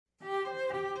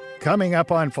Coming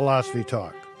up on Philosophy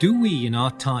Talk. Do we, in our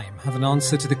time, have an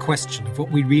answer to the question of what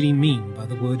we really mean by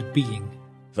the word being?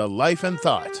 The Life and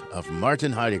Thought of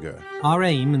Martin Heidegger. Our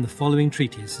aim in the following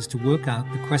treatise is to work out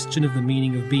the question of the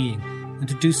meaning of being, and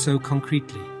to do so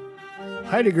concretely.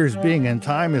 Heidegger's Being and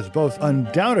Time is both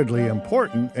undoubtedly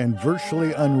important and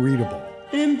virtually unreadable.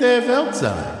 In der Welt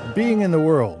sein. Being in the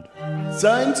world.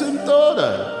 Sein zum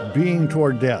Tode. Being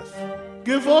toward death.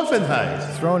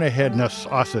 Geworfenheit. Thrown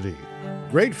ahead-nessosity.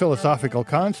 Great philosophical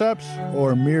concepts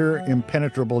or mere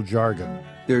impenetrable jargon?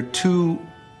 There are two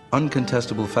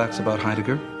uncontestable facts about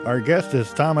Heidegger. Our guest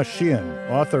is Thomas Sheehan,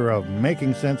 author of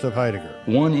Making Sense of Heidegger.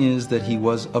 One is that he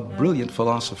was a brilliant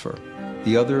philosopher.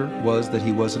 The other was that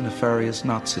he was a nefarious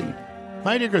Nazi.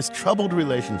 Heidegger's troubled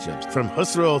relationships, from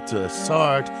Husserl to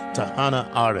Sartre to Hannah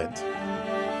Arendt.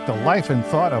 The Life and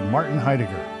Thought of Martin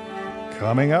Heidegger.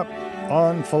 Coming up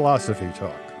on Philosophy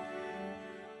Talk.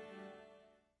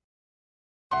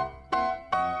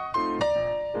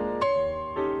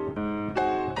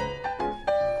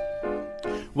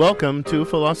 Welcome to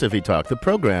Philosophy Talk, the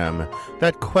program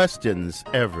that questions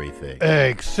everything.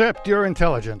 Except your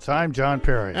intelligence. I'm John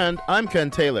Perry. And I'm Ken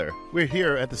Taylor. We're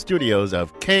here at the studios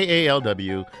of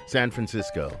KALW San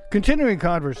Francisco. Continuing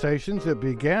conversations that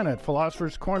began at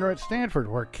Philosopher's Corner at Stanford,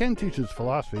 where Ken teaches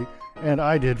philosophy, and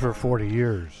I did for 40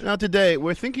 years. Now today,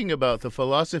 we're thinking about the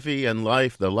philosophy and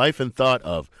life, the life and thought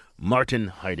of Martin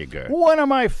Heidegger. One of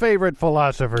my favorite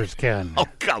philosophers, Ken. Oh,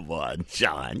 come on,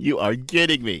 John. You are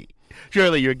kidding me.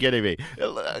 Surely you're kidding me.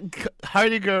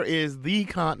 Heidegger is the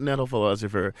continental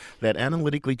philosopher that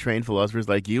analytically trained philosophers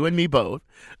like you and me both,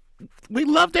 we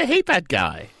love to hate that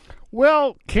guy.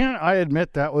 Well, Ken, I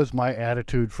admit that was my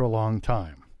attitude for a long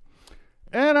time.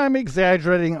 And I'm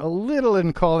exaggerating a little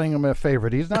in calling him a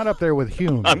favorite. He's not up there with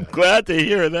Hume. I'm glad to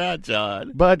hear that,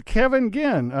 John. But Kevin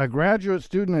Ginn, a graduate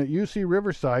student at UC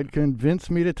Riverside,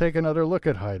 convinced me to take another look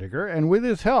at Heidegger, and with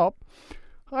his help,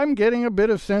 I'm getting a bit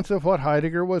of sense of what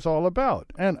Heidegger was all about,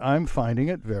 and I'm finding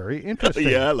it very interesting.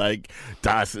 Yeah, like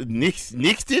das nichts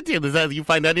it. You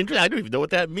find that interesting? I don't even know what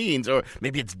that means. Or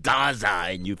maybe it's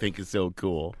Dasein you think is so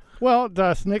cool. Well,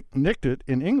 das nichtet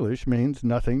in English means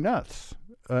nothing nuts.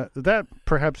 That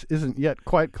perhaps isn't yet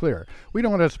quite clear. We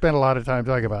don't want to spend a lot of time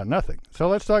talking about nothing. So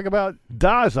let's talk about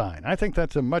Dasein. I think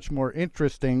that's a much more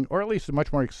interesting, or at least a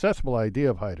much more accessible idea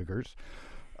of Heidegger's.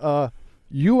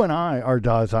 You and I are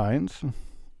Daseins.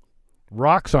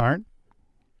 Rocks aren't.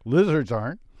 Lizards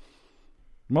aren't.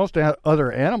 Most other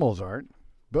animals aren't.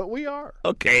 But we are.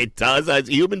 Okay, Dasein.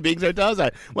 Human beings are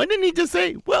Dasein. Why didn't he just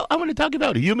say, well, I want to talk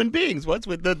about human beings. What's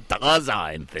with the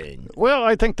Dasein thing? Well,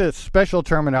 I think the special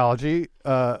terminology,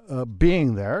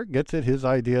 being there, gets at his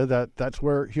idea that that's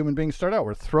where human beings start out.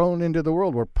 We're thrown into the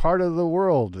world. We're part of the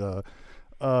world.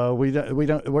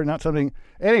 We're not something.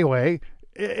 Anyway,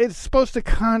 it's supposed to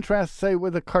contrast, say,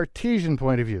 with a Cartesian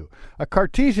point of view. A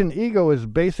Cartesian ego is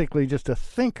basically just a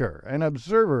thinker, an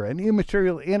observer, an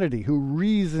immaterial entity who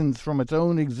reasons from its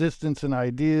own existence and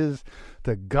ideas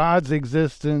to God's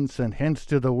existence and hence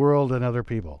to the world and other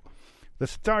people. The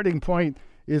starting point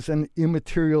is an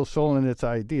immaterial soul and its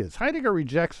ideas. Heidegger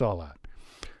rejects all that.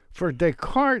 For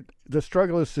Descartes, the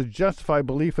struggle is to justify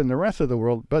belief in the rest of the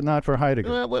world, but not for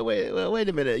Heidegger. Wait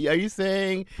a minute. Are you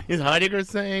saying, is Heidegger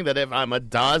saying that if I'm a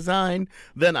Dasein,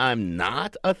 then I'm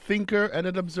not a thinker and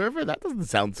an observer? That doesn't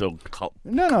sound so...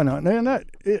 No.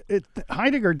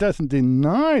 Heidegger doesn't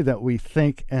deny that we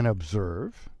think and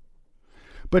observe.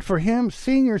 But for him,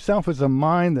 seeing yourself as a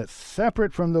mind that's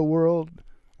separate from the world,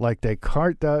 like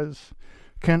Descartes does,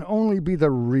 can only be the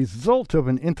result of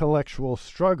an intellectual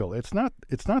struggle. It's not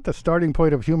the starting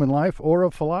point of human life or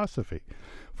of philosophy.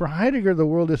 For Heidegger, the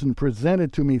world isn't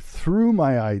presented to me through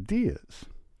my ideas.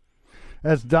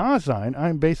 As Dasein,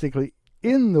 I'm basically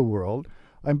in the world.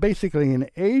 I'm basically an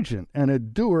agent and a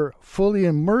doer, fully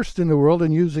immersed in the world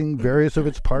and using various of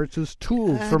its parts as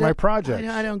tools for my projects.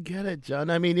 I don't get it, John.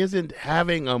 I mean, isn't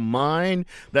having a mind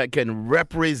that can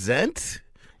represent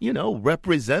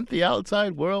the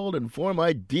outside world and form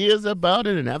ideas about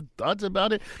it and have thoughts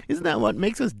about it? Isn't that what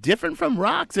makes us different from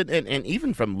rocks and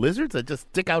even from lizards that just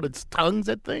stick out its tongues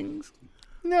at things?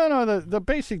 No, the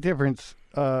basic difference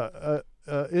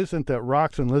isn't that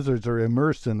rocks and lizards are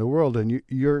immersed in the world and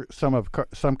you're some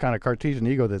kind of Cartesian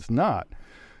ego that's not.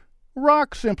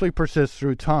 Rocks simply persist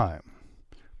through time.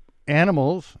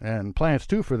 Animals, and plants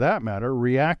too for that matter,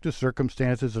 react to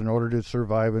circumstances in order to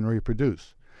survive and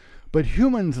reproduce. But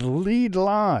humans lead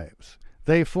lives.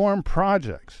 They form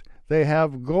projects. They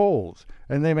have goals.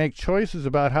 and they make choices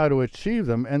about how to achieve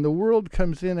them, and the world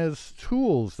comes in as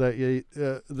tools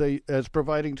as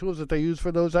providing tools that they use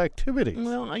for those activities.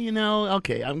 Well,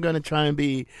 okay, I'm going to try and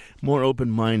be more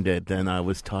open-minded than I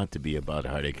was taught to be about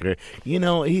Heidegger.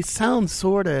 He sounds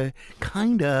sort of,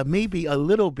 kind of, maybe a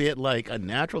little bit like a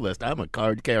naturalist. I'm a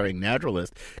card-carrying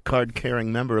naturalist,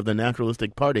 card-carrying member of the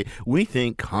Naturalistic Party. We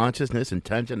think consciousness,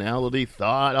 intentionality,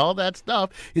 thought, all that stuff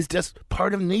is just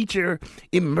part of nature,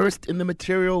 immersed in the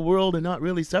material world and not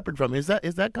really separate from it.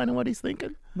 Is that kind of what he's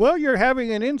thinking? Well, you're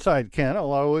having an insight, Ken,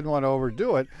 although I wouldn't want to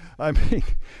overdo it. I mean,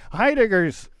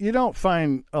 you don't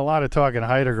find a lot of talk in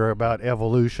Heidegger about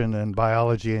evolution and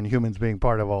biology and humans being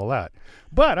part of all that.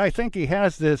 But I think he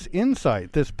has this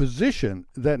insight, this position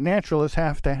that naturalists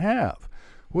have to have,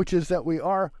 which is that we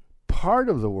are part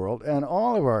of the world, and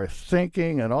all of our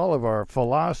thinking and all of our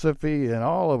philosophy and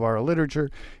all of our literature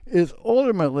is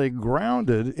ultimately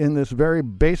grounded in this very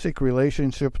basic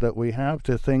relationship that we have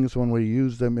to things when we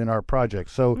use them in our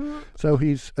projects. So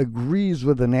he agrees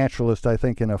with the naturalist, I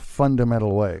think, in a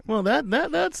fundamental way. Well,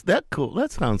 that's cool.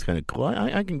 That sounds kind of cool.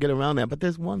 I can get around that. But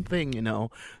there's one thing,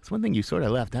 it's one thing you sort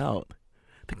of left out.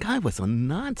 The guy was a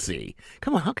Nazi.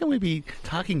 Come on, how can we be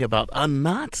talking about a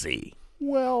Nazi?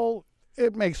 Well,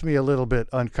 it makes me a little bit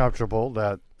uncomfortable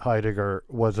that Heidegger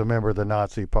was a member of the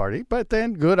Nazi Party, but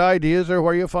then good ideas are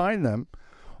where you find them.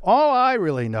 All I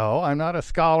really know, I'm not a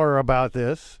scholar about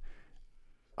this,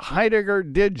 Heidegger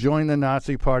did join the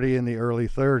Nazi Party in the early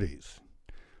 30s,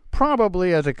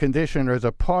 probably as a condition or as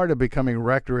a part of becoming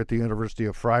rector at the University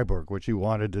of Freiburg, which he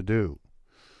wanted to do.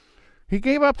 He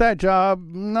gave up that job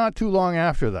not too long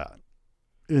after that.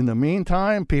 In the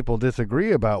meantime, people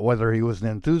disagree about whether he was an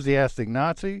enthusiastic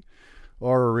Nazi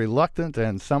or a reluctant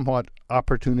and somewhat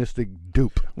opportunistic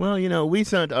dupe. Well, we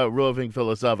sent a roving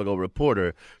philosophical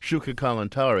reporter, Shuka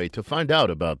Kalantari, to find out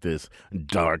about this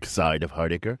dark side of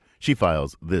Heidegger. She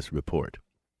files this report.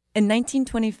 In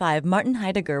 1925, Martin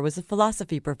Heidegger was a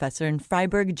philosophy professor in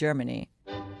Freiburg, Germany.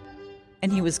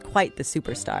 And he was quite the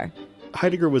superstar.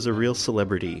 Heidegger was a real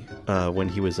celebrity when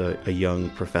he was a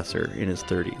young professor in his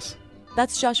 30s.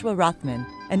 That's Joshua Rothman,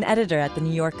 an editor at The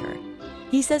New Yorker.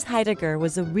 He says Heidegger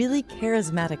was a really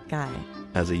charismatic guy.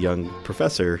 As a young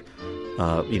professor,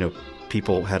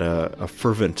 people had a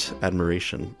fervent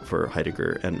admiration for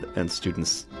Heidegger, and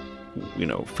students,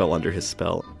 fell under his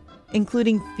spell.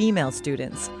 Including female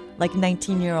students, like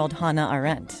 19-year-old Hannah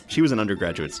Arendt. She was an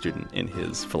undergraduate student in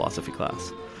his philosophy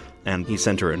class, and he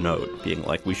sent her a note being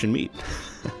like, we should meet.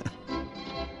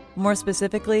 More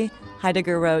specifically,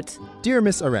 Heidegger wrote, Dear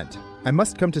Miss Arendt, I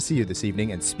must come to see you this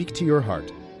evening and speak to your heart.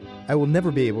 I will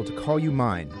never be able to call you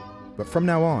mine, but from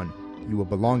now on, you will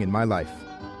belong in my life.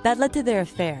 That led to their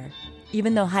affair,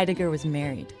 even though Heidegger was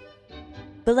married.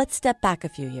 But let's step back a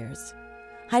few years.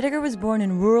 Heidegger was born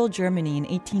in rural Germany in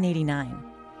 1889.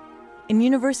 In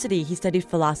university, he studied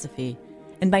philosophy,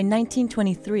 and by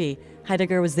 1923,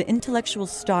 Heidegger was the intellectual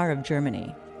star of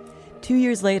Germany. 2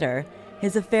 years later,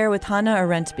 his affair with Hannah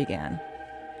Arendt began.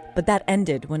 But that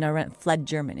ended when Arendt fled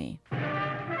Germany.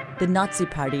 The Nazi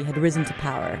Party had risen to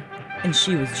power, and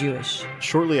she was Jewish.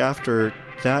 Shortly after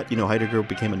that, Heidegger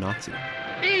became a Nazi.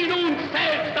 In uns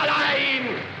selbst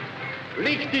allein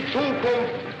liegt die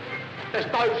Zukunft des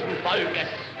deutschen Volkes.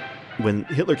 When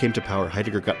Hitler came to power,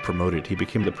 Heidegger got promoted. He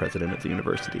became the president of the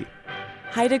university.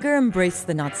 Heidegger embraced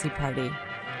the Nazi Party.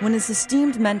 When his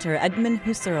esteemed mentor Edmund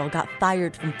Husserl got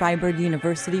fired from Freiburg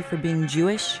University for being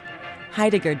Jewish,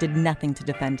 Heidegger did nothing to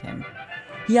defend him.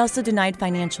 He also denied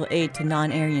financial aid to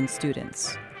non-Aryan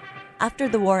students. After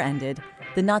the war ended,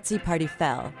 the Nazi Party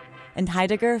fell, and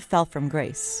Heidegger fell from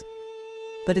grace.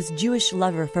 But his Jewish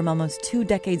lover from almost 2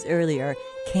 decades earlier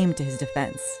came to his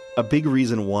defense. A big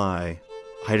reason why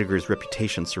Heidegger's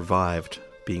reputation survived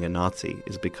being a Nazi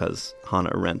is because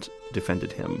Hannah Arendt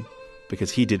defended him,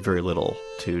 because he did very little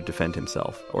to defend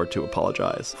himself or to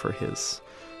apologize for his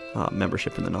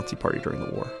membership in the Nazi Party during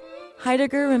the war.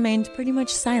 Heidegger remained pretty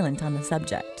much silent on the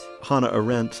subject. Hannah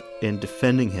Arendt, in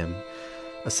defending him,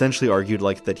 essentially argued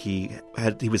that he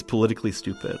was politically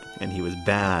stupid and he was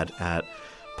bad at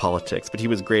politics, but he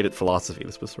was great at philosophy.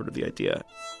 This was sort of the idea.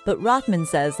 But Rothman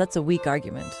says that's a weak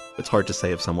argument. It's hard to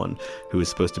say of someone who is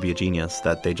supposed to be a genius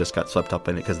that they just got swept up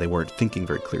in it because they weren't thinking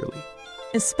very clearly.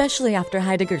 Especially after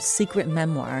Heidegger's secret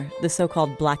memoir, the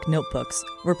so-called Black Notebooks,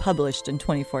 were published in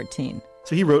 2014.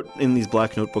 So he wrote in these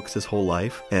black notebooks his whole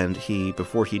life, and he,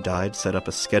 before he died, set up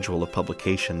a schedule of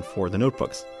publication for the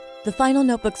notebooks. The final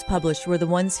notebooks published were the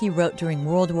ones he wrote during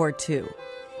World War II,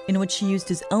 in which he used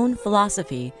his own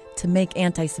philosophy to make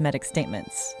anti-Semitic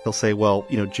statements. He'll say,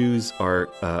 Jews are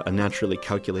a naturally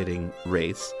calculating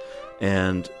race,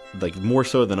 and more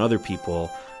so than other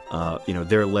people,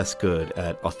 they're less good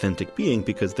at authentic being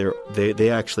because they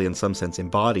actually, in some sense,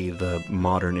 embody the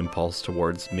modern impulse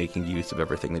towards making use of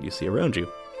everything that you see around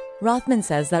you. Rothman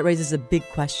says that raises a big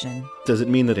question. Does it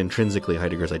mean that intrinsically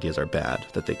Heidegger's ideas are bad,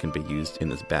 that they can be used in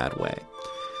this bad way?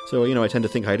 So, I tend to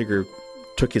think Heidegger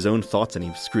took his own thoughts and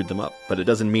he screwed them up, but it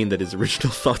doesn't mean that his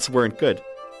original thoughts weren't good.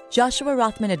 Joshua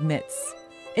Rothman admits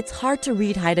it's hard to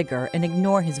read Heidegger and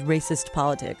ignore his racist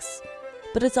politics,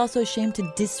 but it's also a shame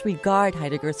to disregard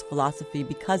Heidegger's philosophy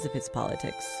because of his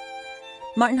politics.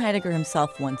 Martin Heidegger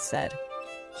himself once said,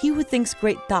 "He who thinks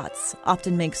great thoughts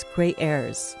often makes great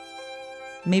errors."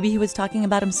 Maybe he was talking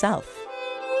about himself.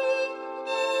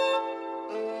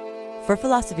 For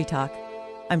Philosophy Talk,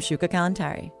 I'm Shuka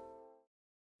Kalantari.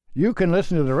 You can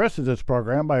listen to the rest of this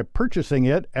program by purchasing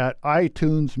it at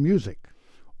iTunes Music.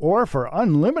 Or for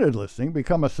unlimited listening,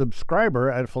 become a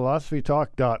subscriber at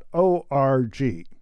philosophytalk.org.